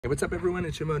Hey, what's up everyone,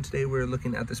 it's Jimbo, and today we're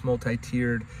looking at this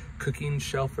multi-tiered cooking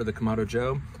shelf for the Kamado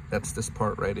Joe. That's this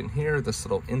part right in here, this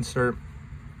little insert.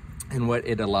 And what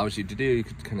it allows you to do, you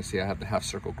can kind of see I have the half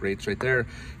circle grates right there.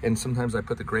 And sometimes I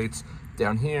put the grates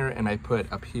down here and I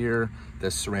put up here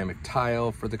this ceramic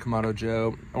tile for the Kamado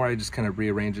Joe, or I just kind of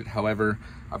rearrange it. However,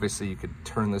 obviously you could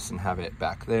turn this and have it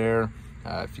back there.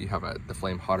 If you have the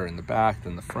flame hotter in the back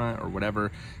than the front or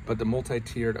whatever. But the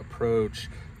multi-tiered approach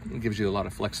gives you a lot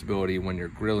of flexibility when you're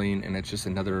grilling, and it's just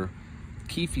another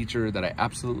key feature that I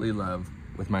absolutely love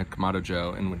with my Kamado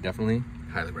Joe and would definitely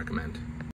highly recommend.